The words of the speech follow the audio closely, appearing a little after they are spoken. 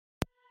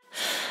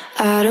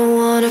I don't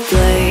wanna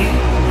play,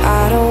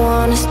 I don't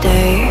wanna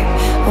stay.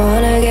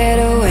 Wanna get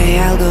away,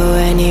 I'll go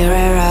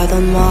anywhere rather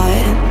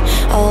mind.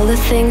 All the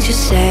things you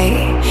say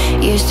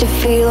used to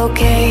feel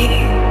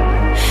okay.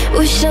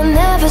 Wish I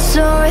never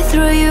saw it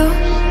through you.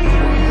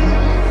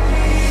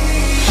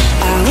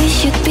 I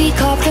wish you'd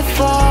pick up the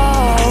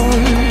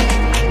phone.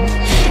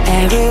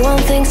 Everyone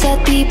thinks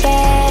I'd be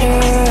better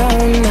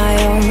on my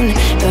own,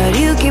 but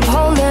you keep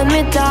holding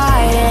me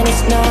tight and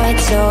it's not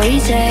so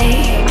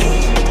easy.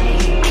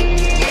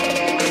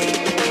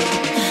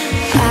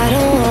 I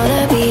don't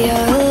wanna be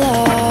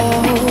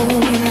alone,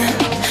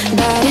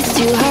 but it's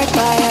too hard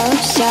by your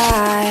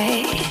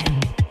side.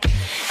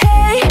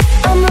 Hey,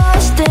 I'm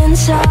lost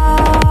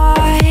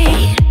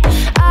inside.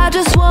 I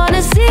just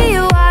wanna see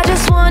you, I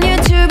just want you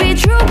to be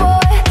true,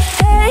 boy.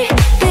 Hey,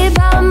 be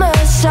by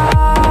my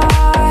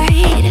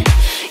side.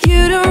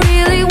 You don't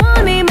really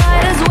want me,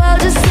 might as well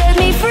just set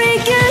me free.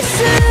 'Cause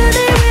soon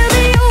it will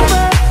be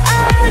over,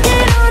 I'll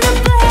get on a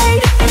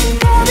plane.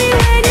 Call me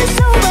when you're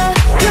sober,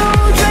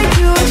 don't try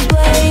to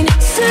explain.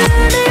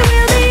 Soon it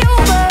will be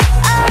over,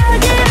 I'll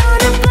get on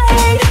a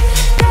plane.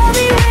 Call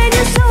me when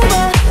you're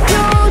sober,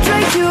 don't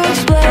try to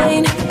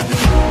explain.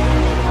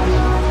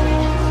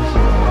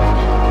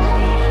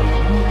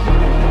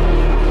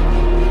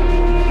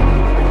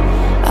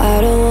 I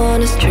don't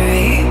wanna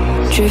stray,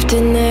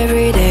 drifting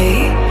every day.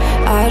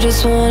 I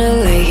just wanna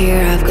lay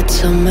here, I've got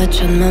so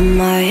much on my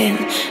mind.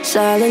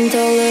 Silent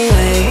all the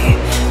way,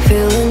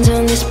 feelings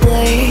on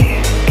display.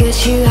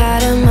 Guess you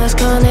had a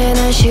mask on and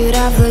I should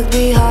have looked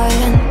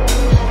behind.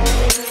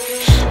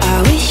 I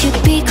wish you'd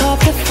pick up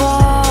the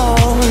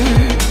phone.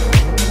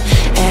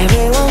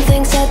 Everyone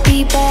thinks I'd be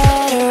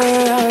better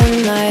on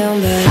my own,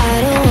 but I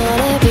don't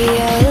wanna be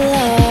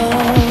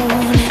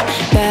alone.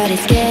 But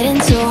it's getting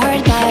so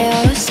hard by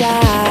your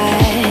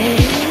side.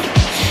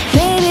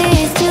 Maybe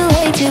it's too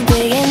late to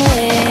begin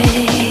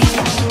with,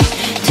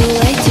 too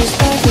late to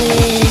start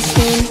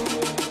listening.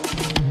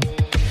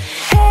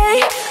 Hey,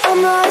 I'm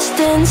lost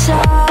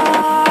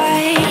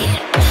inside.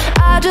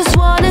 I just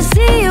wanna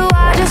see you,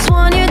 I just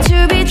want you to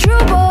be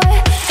true, boy.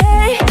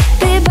 Hey,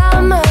 be by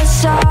my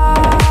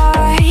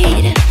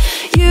side.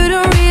 You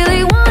don't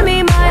really want me,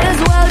 might as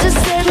well just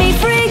set me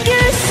free.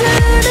 'Cause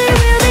soon it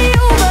will be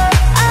over,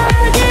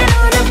 I'll get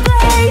on a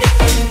plane.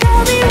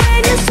 Call me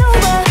when you're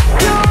sober,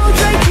 don't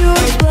try to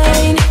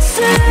explain.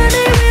 Soon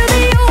it will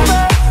be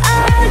over,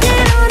 I'll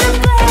get on a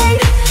plane.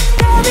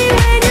 Call me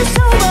when you're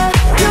sober,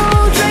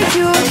 don't try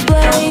to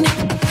explain.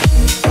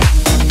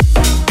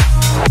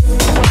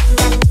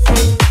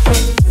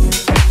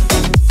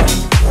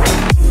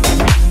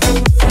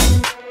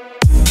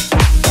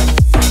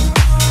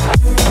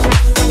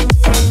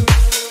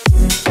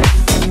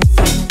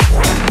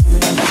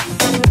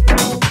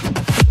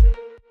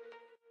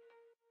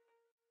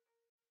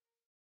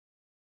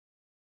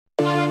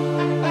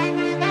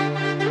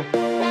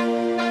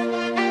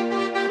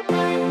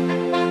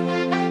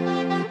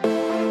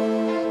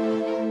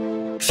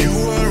 You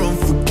are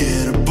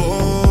unforgettable.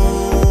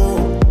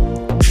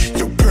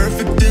 You're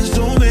perfect in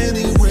so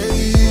many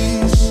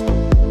ways.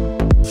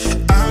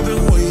 I've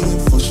been waiting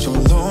for so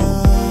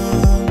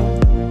long.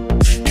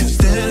 Can't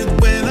stand it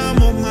when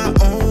I'm on my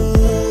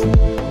own.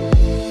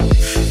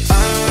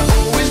 I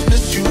always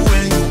miss you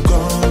when you're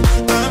gone.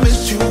 I miss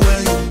you when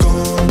you're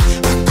gone.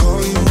 I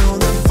call you on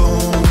the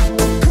phone.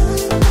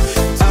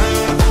 I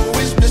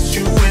always miss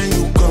you when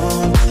you're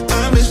gone.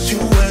 I miss you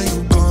when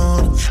you're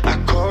gone. I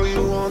call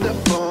you on the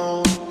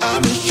phone. I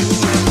miss you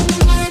when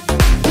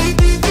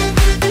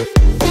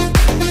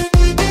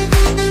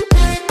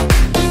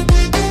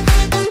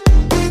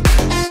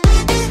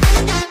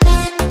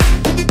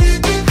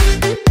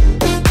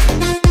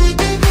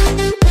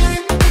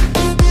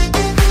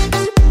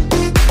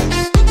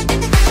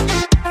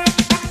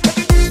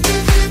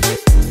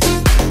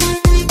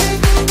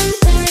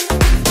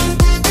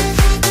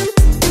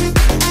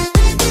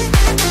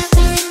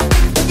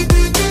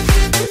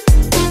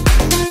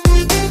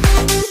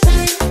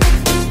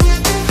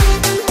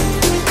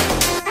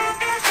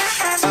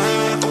I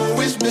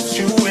always miss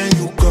you when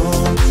you're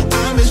gone.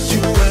 I miss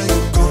you when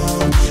you're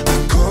gone. I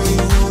call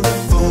you on the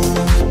phone.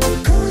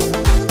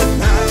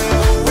 And I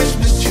always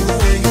miss you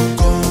when you're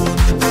gone.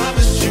 I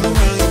miss you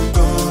when you're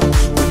gone.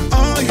 When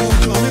are you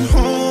coming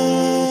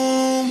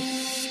home?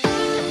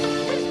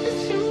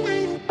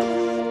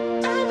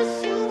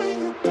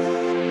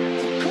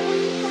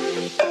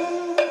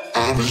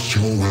 I miss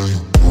you when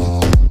you're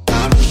gone.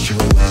 I miss you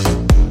when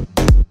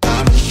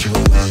I miss you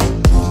when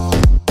you're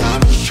gone. I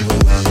miss you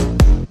when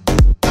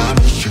I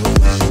miss you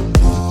when you're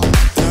gone.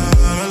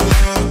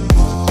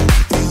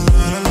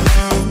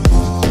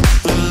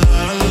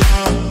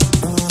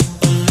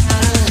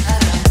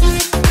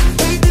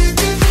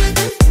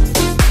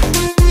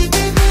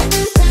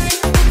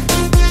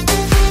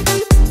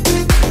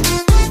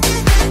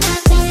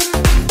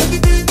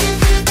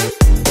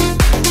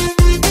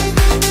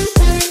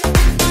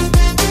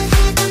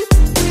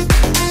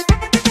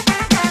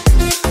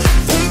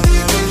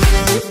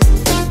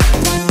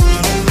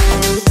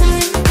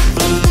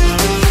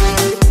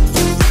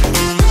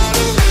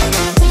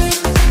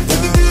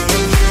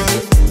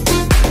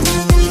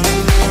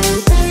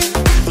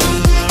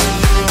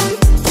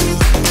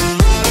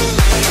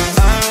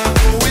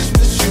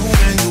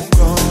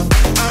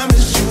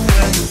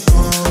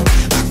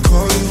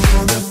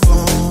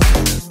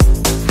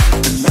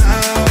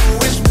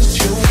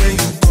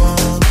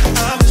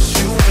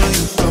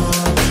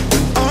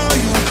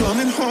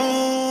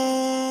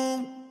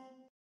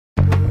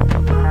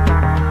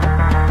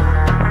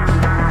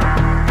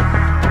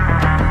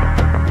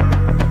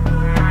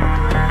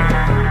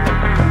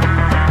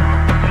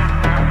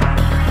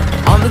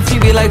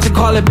 we like to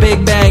call it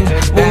Big Bang.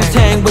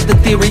 Wu-Tang with the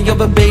theory of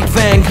a big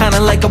fang, kinda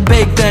like a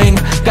big thing.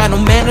 Got no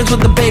manners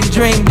with a big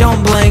drink.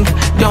 Don't blink,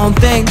 don't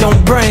think,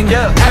 don't bring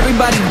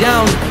everybody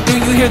down. Do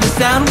you hear the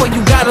sound? Well,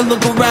 you gotta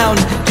look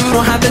around. You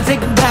don't have to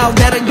take a bow,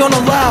 that I don't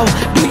allow.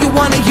 Do you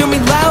wanna hear me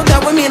loud?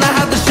 That would mean I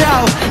have to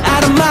shout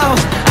out of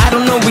mouth. I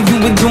don't know what you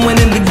been doing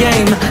in the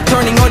game,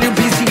 turning on your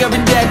PC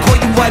every day, call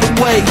you wide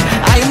awake.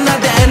 I am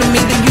not the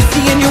enemy that you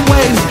see in your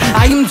ways.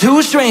 I am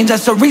too strange,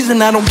 that's the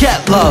reason I don't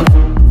get love.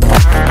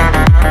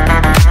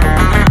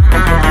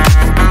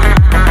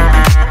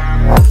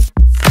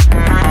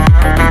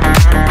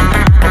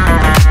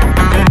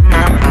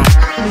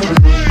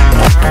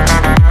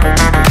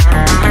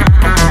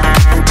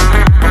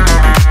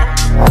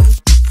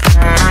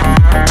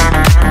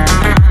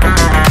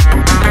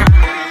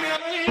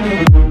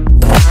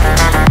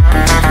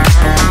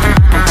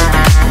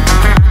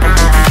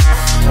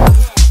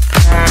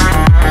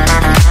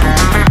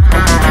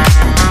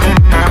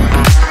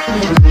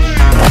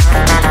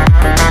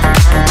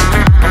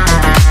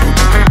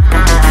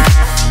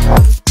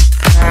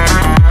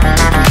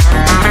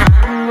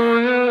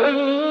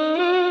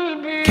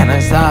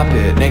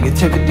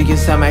 Negativity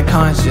inside my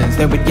conscience.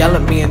 They would yell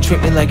at me and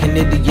treat me like an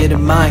idiot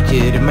and mock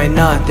it. Am I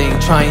nothing?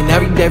 Trying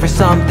every day for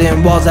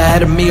something. Walls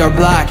ahead of me are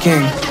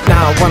blocking.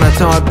 Now I wanna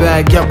talk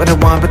back, get what I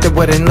want, but they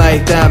wouldn't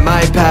like that.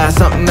 My past,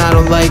 something I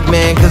don't like,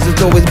 man, cause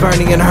it's always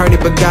burning and hurting.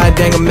 But god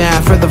dang, I'm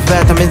mad for the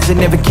fact I'm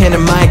insignificant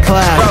in my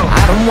class.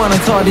 I don't wanna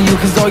talk to you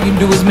cause all you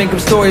do is make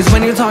up stories.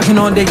 When you're talking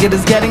all day, it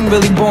is getting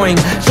really boring.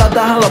 Shut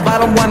the hell up, I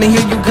don't wanna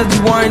hear you cause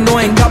you are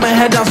annoying. Got my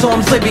head down so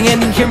I'm sleeping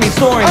and you hear me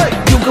snoring.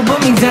 You can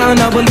put me down,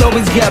 I will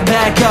always get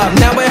back up.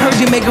 Now I heard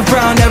you make a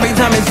frown every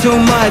time it's too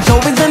much.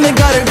 Always in the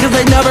gutter cause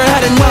I never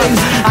had enough.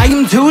 I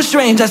am too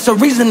strange, that's the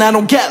reason I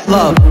don't get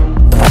love.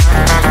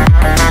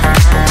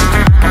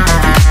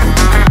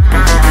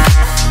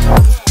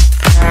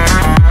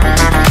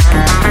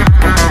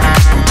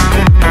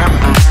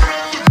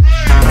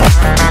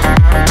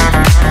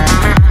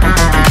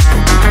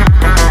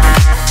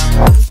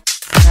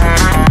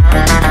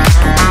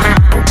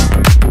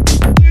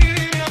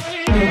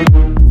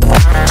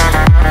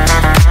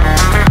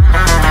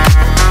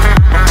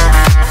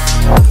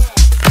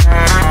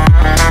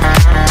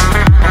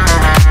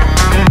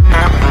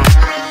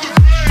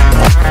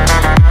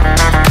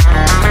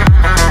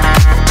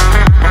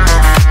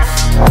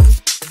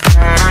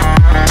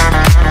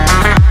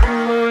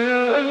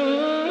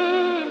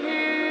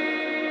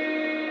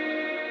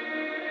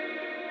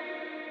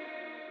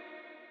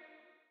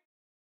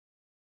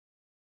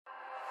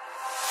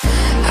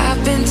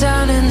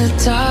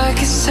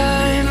 Darkest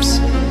times,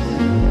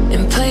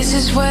 in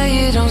places where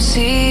you don't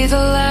see the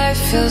light,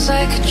 feels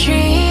like a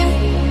dream.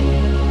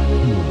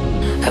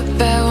 A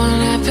bad one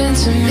happened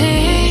to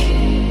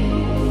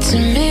me, to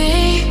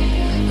me.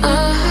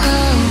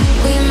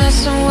 We met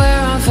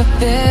somewhere on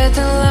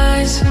forbidden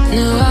lines.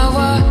 Knew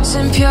I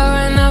wasn't pure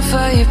enough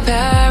for your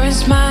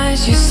parents'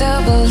 minds. You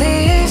still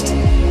believed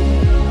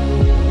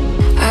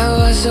I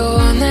was the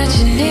one that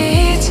you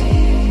need,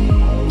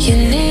 you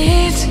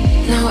need.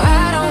 Now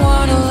I don't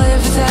wanna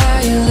live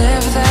there, you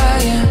live there,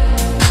 yeah.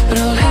 But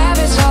old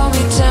habits hold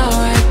me down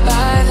right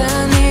by the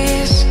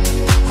knees.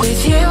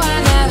 With you I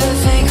never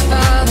think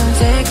about them,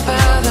 think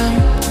about them.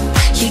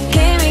 You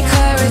gave me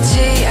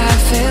clarity, I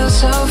feel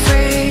so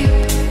free.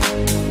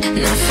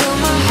 And I feel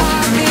my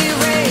heartbeat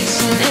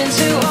racing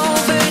into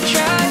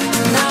overdrive.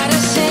 Not a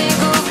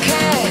single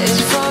care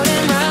is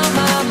floating round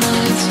my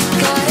mind.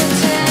 Got a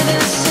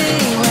tendency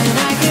when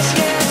I get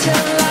scared to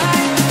lie.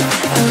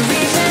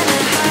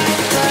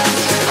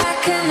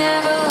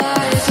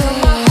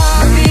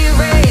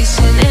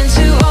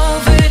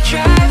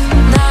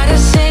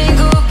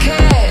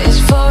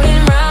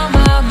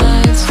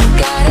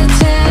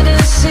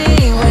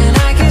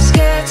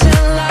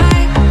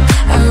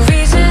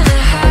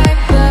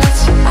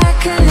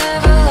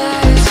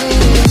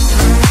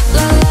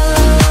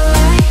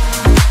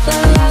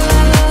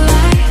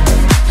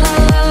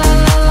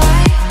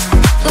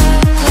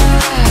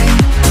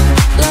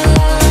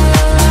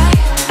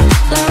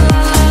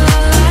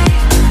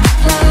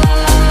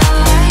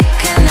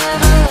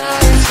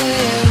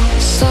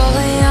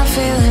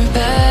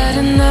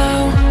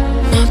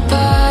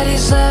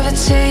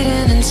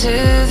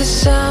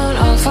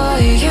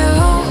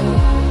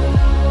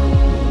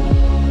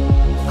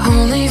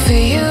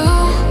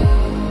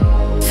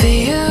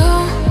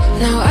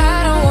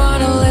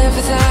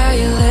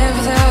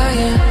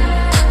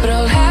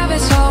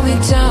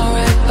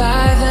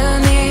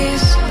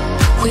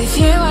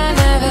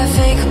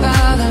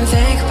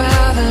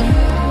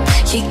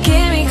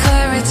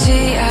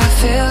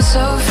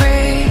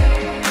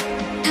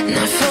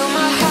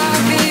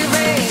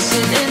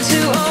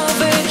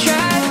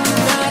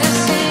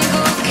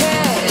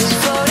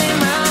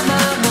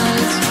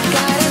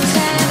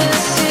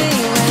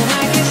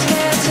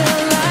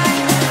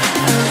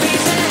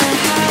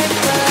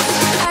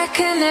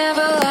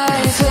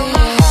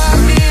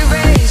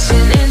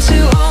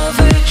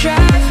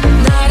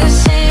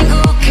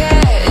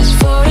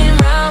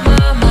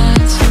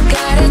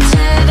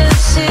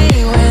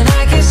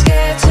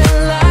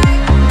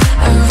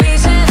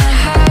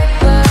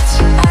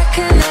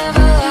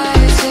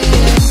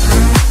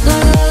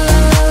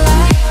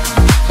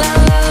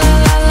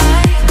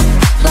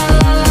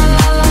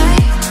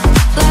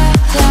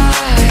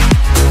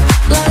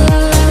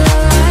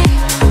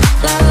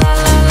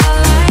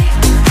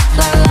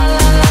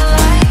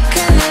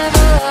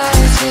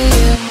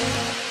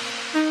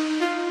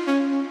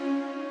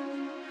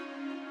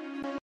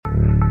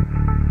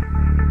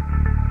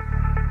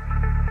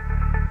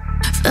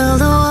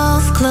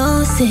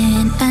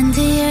 clothing and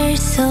the air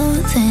so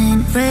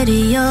thin.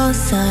 Radio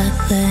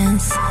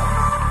silence.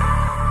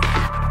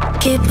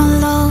 Keep my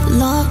love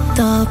locked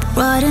up,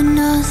 writing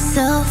a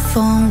cell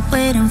phone,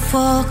 waiting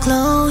for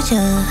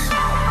closure.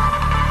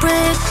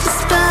 Break the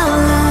spell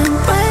and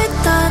break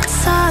that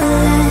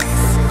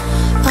silence.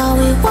 Are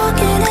we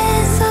walking in?